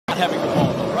having the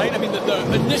ball, though, right? I mean, the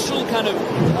initial kind of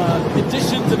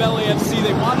additions of LAFC,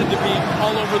 they wanted to be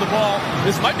all over the ball.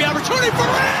 This might be an opportunity for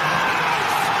Reyes!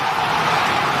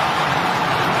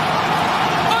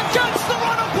 Against the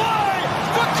run of play!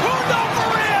 Facundo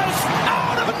Reyes,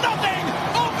 out of nothing,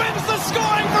 opens the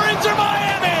scoring for Inter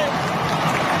Miami!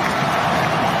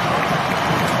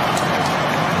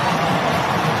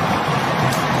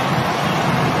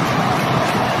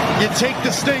 You take the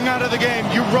sting out of the game,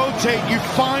 you rotate, you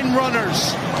find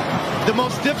runners. The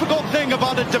most difficult thing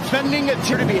about a defending a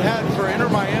team to be had for Inter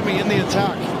Miami in the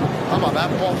attack. How about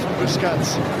that ball from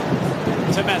Busquets?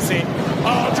 To Messi.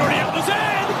 Oh, Jordi Alba's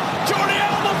in! Jordi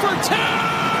Alba for two!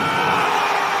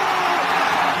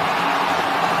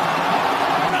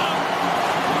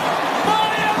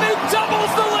 Miami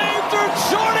doubles the lead through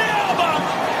Jordi Alba!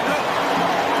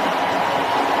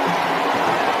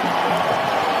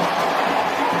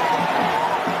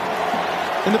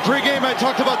 In the pregame, I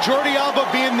talked about Jordi Alba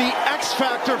being the X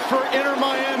factor for Inter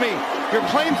Miami. You're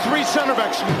playing three center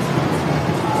backs.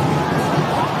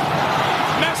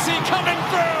 Messi coming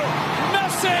through.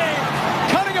 Messi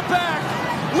cutting it back,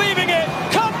 leaving it.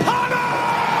 Campana!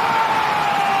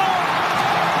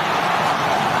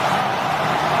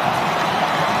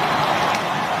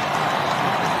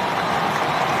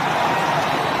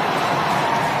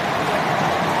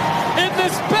 In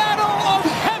this battle of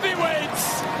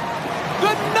heavyweights,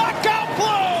 the knockout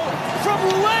blow from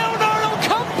Leonardo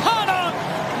Campana,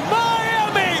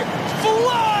 Miami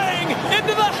flying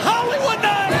into the Hollywood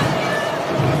night.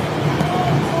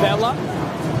 Bella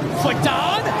flicked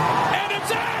on, and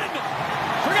it's in.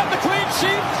 Forgot the clean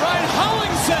sheet. Ryan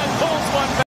Hollingshead pulls